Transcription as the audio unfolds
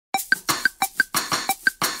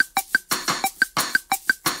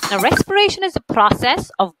Now, respiration is a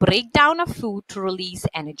process of breakdown of food to release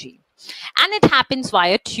energy. And it happens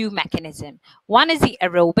via two mechanisms. One is the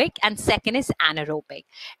aerobic and second is anaerobic.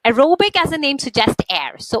 Aerobic, as the name suggests,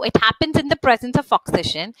 air. So it happens in the presence of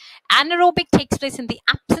oxygen. Anaerobic takes place in the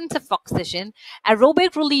absence of oxygen.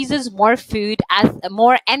 Aerobic releases more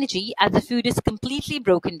energy as the food is completely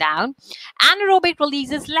broken down. Anaerobic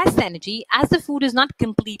releases less energy as the food is not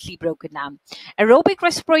completely broken down. Aerobic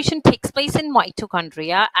respiration takes place in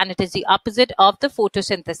mitochondria, and it is the opposite of the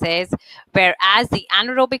photosynthesis, whereas the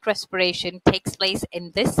anaerobic respiration takes place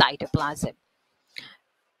in this cytoplasm.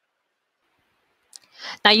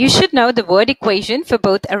 Now, you should know the word equation for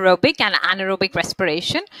both aerobic and anaerobic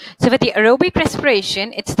respiration. So, for the aerobic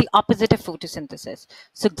respiration, it's the opposite of photosynthesis.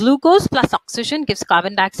 So, glucose plus oxygen gives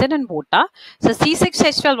carbon dioxide and water. So,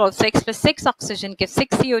 C6H12O6 plus 6 oxygen gives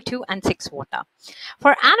 6 CO2 and 6 water.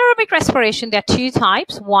 For anaerobic respiration, there are two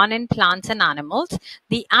types, one in plants and animals.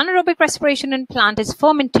 The anaerobic respiration in plant is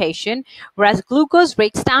fermentation, whereas glucose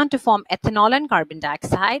breaks down to form ethanol and carbon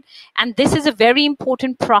dioxide. And this is a very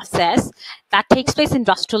important process that takes place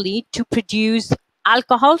industrially to produce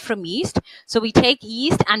alcohol from yeast. So we take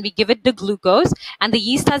yeast and we give it the glucose, and the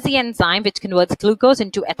yeast has the enzyme which converts glucose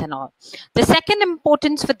into ethanol. The second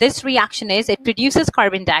importance for this reaction is it produces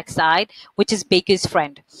carbon dioxide, which is baker's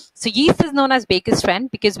friend. So yeast is known as baker's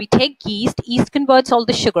friend because we take yeast converts all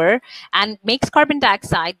the sugar and makes carbon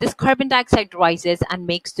dioxide. This carbon dioxide rises and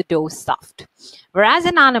makes the dough soft. Whereas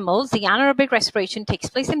in animals, the anaerobic respiration takes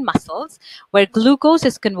place in muscles where glucose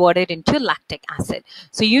is converted into lactic acid.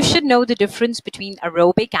 So you should know the difference between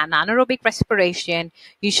aerobic and anaerobic respiration.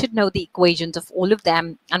 You should know the equations of all of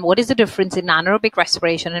them and what is the difference in anaerobic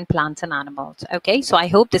respiration in plants and animals. Okay, so I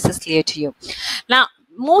hope this is clear to you. Now,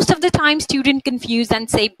 most of the time students confuse and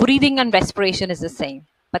say breathing and respiration is the same.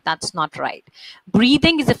 But that's not right.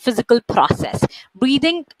 Breathing is a physical process.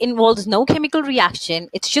 Breathing involves no chemical reaction.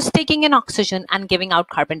 It's just taking in oxygen and giving out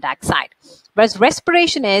carbon dioxide. Whereas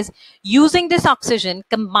respiration is using this oxygen,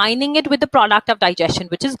 combining it with the product of digestion,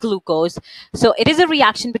 which is glucose. So it is a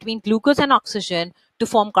reaction between glucose and oxygen to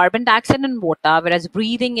form carbon dioxide and water, whereas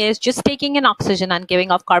breathing is just taking in oxygen and giving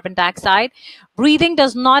off carbon dioxide. Breathing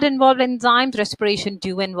does not involve enzymes. Respiration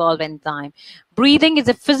do involve enzyme. Breathing is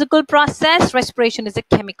a physical process. Respiration is a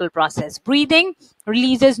chemical process. Breathing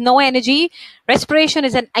releases no energy. Respiration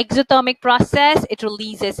is an exothermic process. It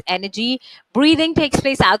releases energy. Breathing takes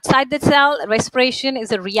place outside the cell. Respiration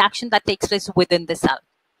is a reaction that takes place within the cell.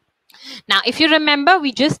 Now, if you remember,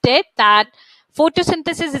 we just did that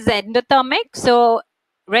photosynthesis is endothermic. So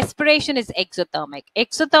respiration is exothermic.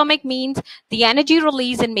 Exothermic means the energy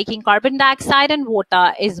released in making carbon dioxide and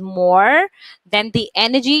water is more than the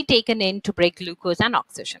energy taken in to break glucose and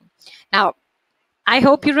oxygen. Now, I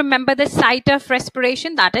hope you remember the site of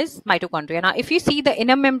respiration, that is mitochondria. Now, if you see, the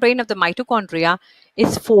inner membrane of the mitochondria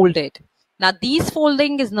is folded. Now, these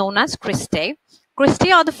folding is known as cristae.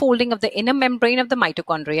 Cristae are the folding of the inner membrane of the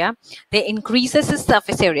mitochondria. They increases the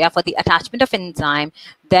surface area for the attachment of enzyme.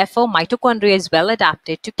 Therefore, mitochondria is well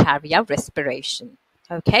adapted to carry out respiration.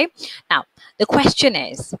 Okay. Now, the question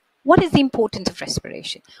is, what is the importance of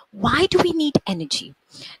respiration? Why do we need energy?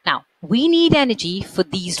 Now, we need energy for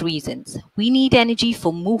these reasons. We need energy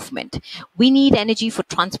for movement. We need energy for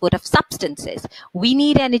transport of substances. We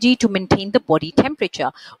need energy to maintain the body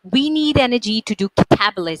temperature. We need energy to do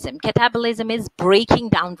catabolism. Catabolism is breaking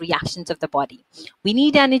down reactions of the body. We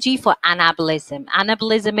need energy for anabolism.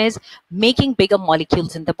 Anabolism is making bigger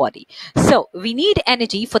molecules in the body. So we need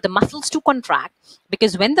energy for the muscles to contract,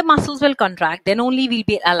 because when the muscles will contract, then only we'll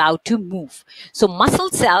be allowed to move. So muscle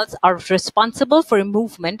cells are responsible for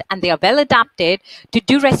movement, and they are well adapted to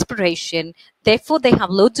do respiration. Therefore, they have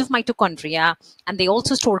loads of mitochondria, and they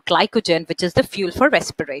also store glycogen, which is the fuel for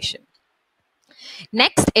respiration.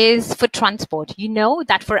 Next is for transport. You know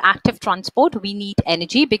that for active transport, we need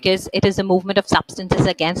energy because it is a movement of substances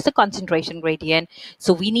against the concentration gradient.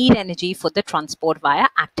 So we need energy for the transport via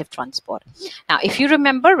active transport. Now, if you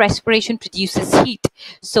remember, respiration produces heat.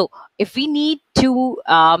 So if we need to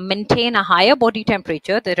maintain a higher body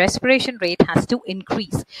temperature, the respiration rate has to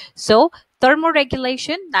increase. So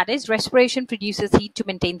thermoregulation, that is, respiration produces heat to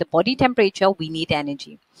maintain the body temperature. We need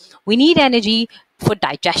energy. We need energy for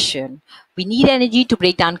digestion. We need energy to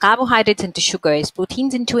break down carbohydrates into sugars,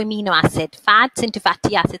 proteins into amino acid, fats into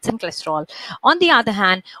fatty acids and cholesterol. On the other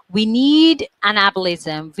hand, we need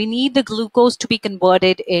anabolism. We need the glucose to be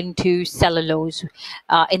converted into cellulose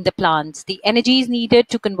in the plants. The energy is needed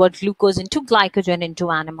to convert glucose into glycogen into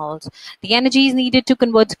animals. The energy is needed to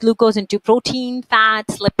convert glucose into protein,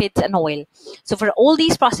 fats, lipids, and oil. So for all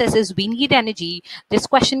these processes, we need energy. This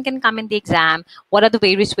question can come in the exam. What are the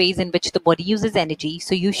various ways in which the body uses energy?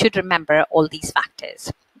 So you should remember all these factors.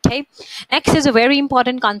 Okay. Next is a very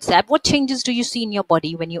important concept. What changes do you see in your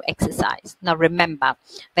body when you exercise? Now remember,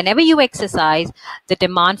 whenever you exercise, the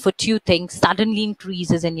demand for two things suddenly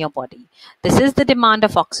increases in your body. This is the demand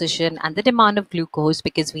of oxygen and the demand of glucose,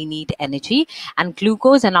 because we need energy, and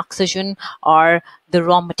glucose and oxygen are the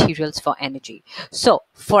raw materials for energy. So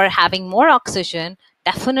for having more oxygen,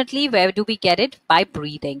 definitely, where do we get it? By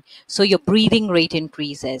breathing. So your breathing rate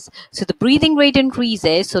increases. So the breathing rate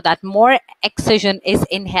increases so that more oxygen is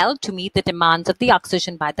inhaled to meet the demands of the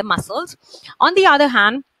oxygen by the muscles. On the other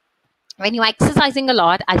hand, when you're exercising a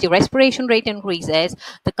lot, as your respiration rate increases,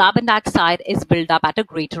 the carbon dioxide is built up at a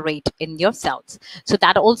greater rate in your cells. So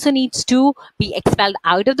that also needs to be expelled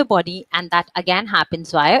out of the body, and that again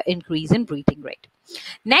happens via increase in breathing rate.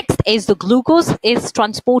 Next is the glucose is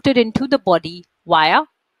transported into the body via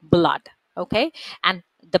blood, okay, and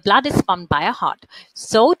the blood is pumped by a heart.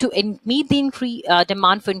 So to meet the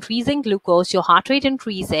demand for increasing glucose, your heart rate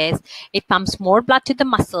increases, it pumps more blood to the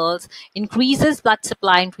muscles, increases blood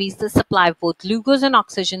supply, increases the supply of both glucose and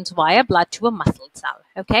oxygen via blood to a muscle cell,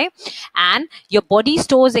 okay, and your body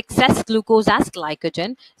stores excess glucose as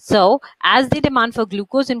glycogen. So as the demand for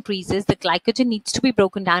glucose increases, the glycogen needs to be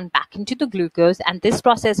broken down back into the glucose, and this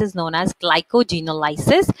process is known as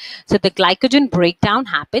glycogenolysis. So the glycogen breakdown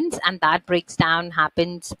happens, and that breaks down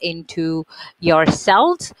happens into your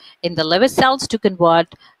cells, in the liver cells, to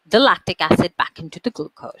convert the lactic acid back into the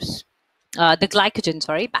glucose. The glycogen,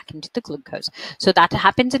 sorry, back into the glucose. So that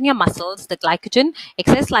happens in your muscles. The glycogen,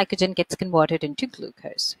 excess glycogen gets converted into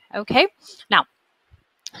glucose. Okay. Now,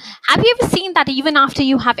 have you ever seen that even after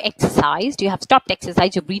you have exercised, you have stopped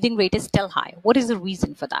exercise, your breathing rate is still high? What is the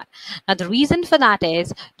reason for that? Now, the reason for that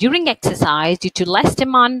is during exercise, due to less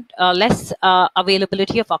demand, less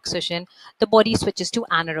availability of oxygen, the body switches to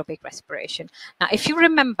anaerobic respiration. Now, if you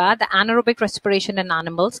remember, the anaerobic respiration in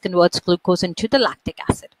animals converts glucose into the lactic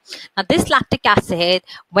acid. Now, this lactic acid,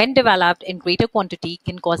 when developed in greater quantity,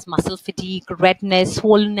 can cause muscle fatigue, redness,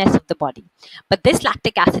 swollenness of the body. But this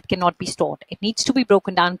lactic acid cannot be stored. It needs to be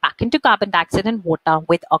broken down back into carbon dioxide and water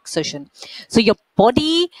with oxygen. So your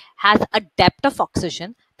body has a depth of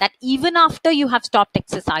oxygen that even after you have stopped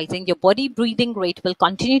exercising, your body breathing rate will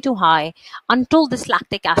continue to high until this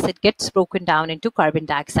lactic acid gets broken down into carbon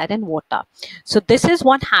dioxide and water. So this is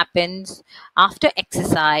what happens after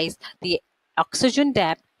exercise. The oxygen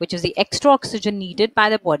depth, which is the extra oxygen needed by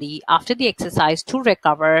the body after the exercise to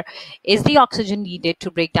recover, is the oxygen needed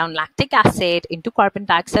to break down lactic acid into carbon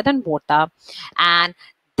dioxide and water. And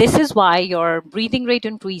this is why your breathing rate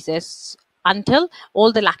increases until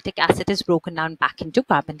all the lactic acid is broken down back into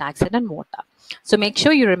carbon dioxide and water. So make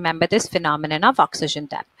sure you remember this phenomenon of oxygen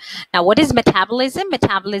depth. Now, what is metabolism?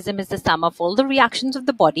 Metabolism is the sum of all the reactions of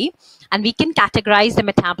the body, and we can categorize the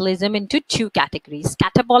metabolism into two categories.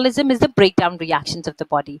 Catabolism is the breakdown reactions of the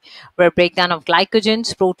body, where breakdown of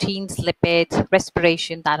glycogens, proteins, lipids,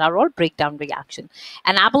 respiration, that are all breakdown reaction.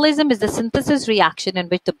 Anabolism is the synthesis reaction in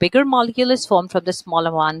which the bigger molecule is formed from the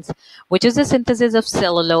smaller ones, which is the synthesis of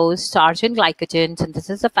cellulose, starch and glycogen,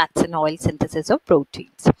 synthesis of fats and oil, synthesis of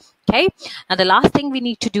proteins. Okay. Now, the last thing we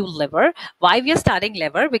need to do, liver. Why we are studying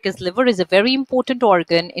liver? Because liver is a very important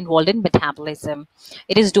organ involved in metabolism.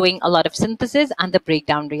 It is doing a lot of synthesis and the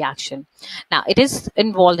breakdown reaction. Now, it is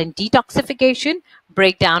involved in detoxification,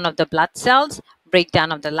 breakdown of the blood cells,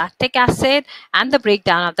 breakdown of the lactic acid, and the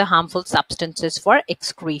breakdown of the harmful substances for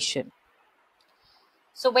excretion.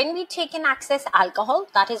 So when we take in excess alcohol,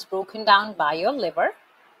 that is broken down by your liver.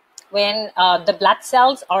 When the blood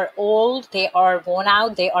cells are old, they are worn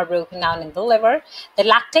out, they are broken down in the liver. The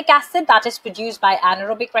lactic acid that is produced by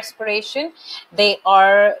anaerobic respiration,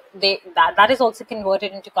 that is also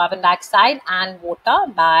converted into carbon dioxide and water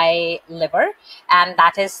by liver, and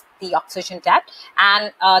that is the oxygen depth.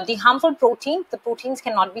 And the harmful protein, the proteins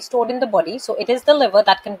cannot be stored in the body, so it is the liver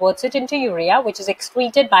that converts it into urea, which is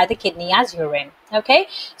excreted by the kidney as urine. Okay,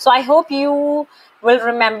 so I hope you will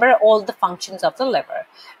remember all the functions of the liver.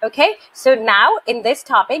 Okay, so now in this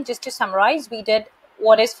topic, just to summarize, we did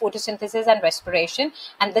what is photosynthesis and respiration,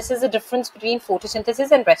 and this is the difference between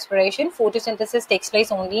photosynthesis and respiration. Photosynthesis takes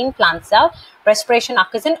place only in plant cell. Respiration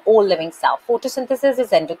occurs in all living cell. Photosynthesis is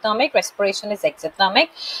endothermic, respiration is exothermic.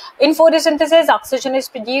 In photosynthesis, oxygen is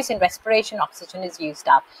produced. In respiration, oxygen is used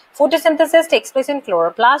up. Photosynthesis takes place in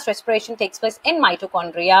chloroplast. Respiration takes place in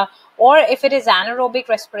mitochondria, or if it is anaerobic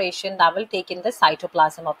respiration, that will take in the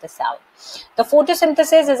cytoplasm of the cell. The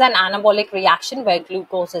photosynthesis is an anabolic reaction where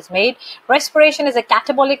glucose is made. Respiration is a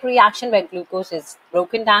catabolic reaction where glucose is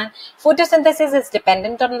broken down. Photosynthesis is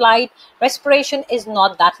dependent on light. Respiration is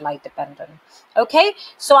not that light dependent. Okay,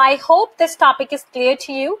 so I hope this topic is clear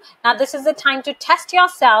to you. Now this is the time to test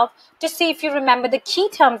yourself to see if you remember the key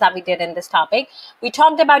terms that we did in this topic. We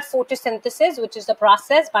talked about photosynthesis, which is the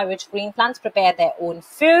process by which green plants prepare their own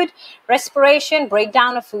food. Respiration,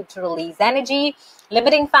 breakdown of food to release energy.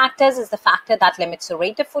 Limiting factors is the factor that limits the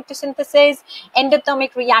rate of photosynthesis.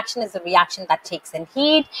 Endothermic reaction is a reaction that takes in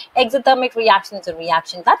heat. Exothermic reaction is a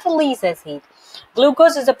reaction that releases heat.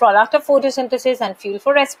 Glucose is a product of photosynthesis and fuel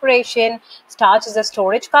for respiration. Starch is a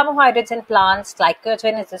storage carbohydrates in plants.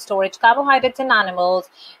 Glycogen is the storage carbohydrates in animals.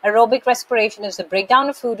 Aerobic respiration is the breakdown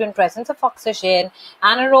of food in presence of oxygen.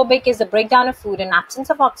 Anaerobic is the breakdown of food in absence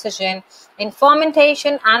of oxygen. In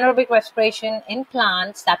fermentation, anaerobic respiration in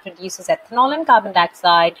plants that produces ethanol and carbon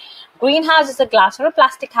dioxide. Greenhouse is a glass or a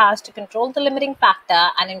plastic house to control the limiting factor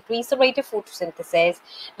and increase the rate of photosynthesis.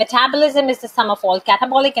 Metabolism is the sum of all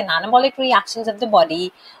catabolic and anabolic reactions of the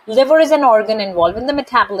body. Liver is an organ involved in the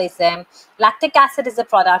metabolism. Lactic acid is a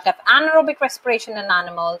product of anaerobic respiration in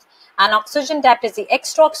animals. And oxygen depth is the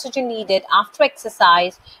extra oxygen needed after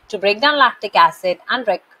exercise to break down lactic acid and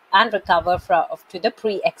recover to the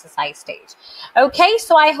pre-exercise stage. Okay,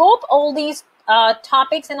 so I hope all these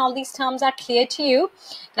topics and all these terms are clear to you.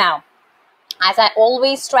 Now, as I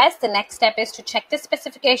always stress, the next step is to check the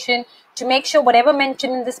specification to make sure whatever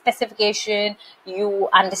mentioned in the specification, you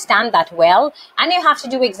understand that well. And you have to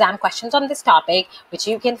do exam questions on this topic, which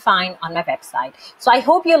you can find on my website. So I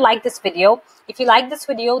hope you like this video. If you like this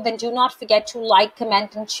video, then do not forget to like,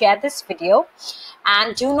 comment, and share this video.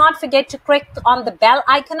 And do not forget to click on the bell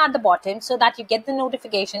icon at the bottom so that you get the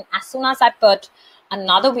notification as soon as I put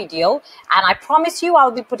another video. And I promise you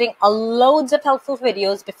I'll be putting loads of helpful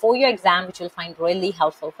videos before your exam, which you'll find really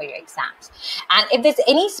helpful for your exams. And if there's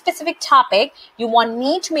any specific topic you want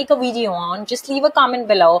me to make a video on, just leave a comment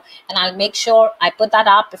below and I'll make sure I put that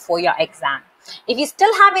up before your exam. If you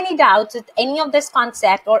still have any doubts with any of this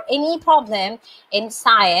concept or any problem in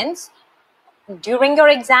science during your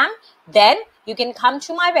exam, then you can come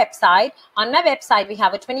to my website. On my website, we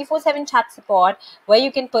have a 24/7 chat support where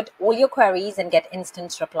you can put all your queries and get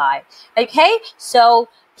instant reply. Okay, so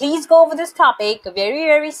please go over this topic very,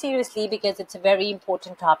 very seriously because it's a very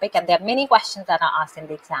important topic and there are many questions that are asked in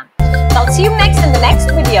the exam. So I'll see you next in the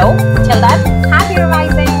next video. Till then, happy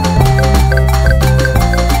revising.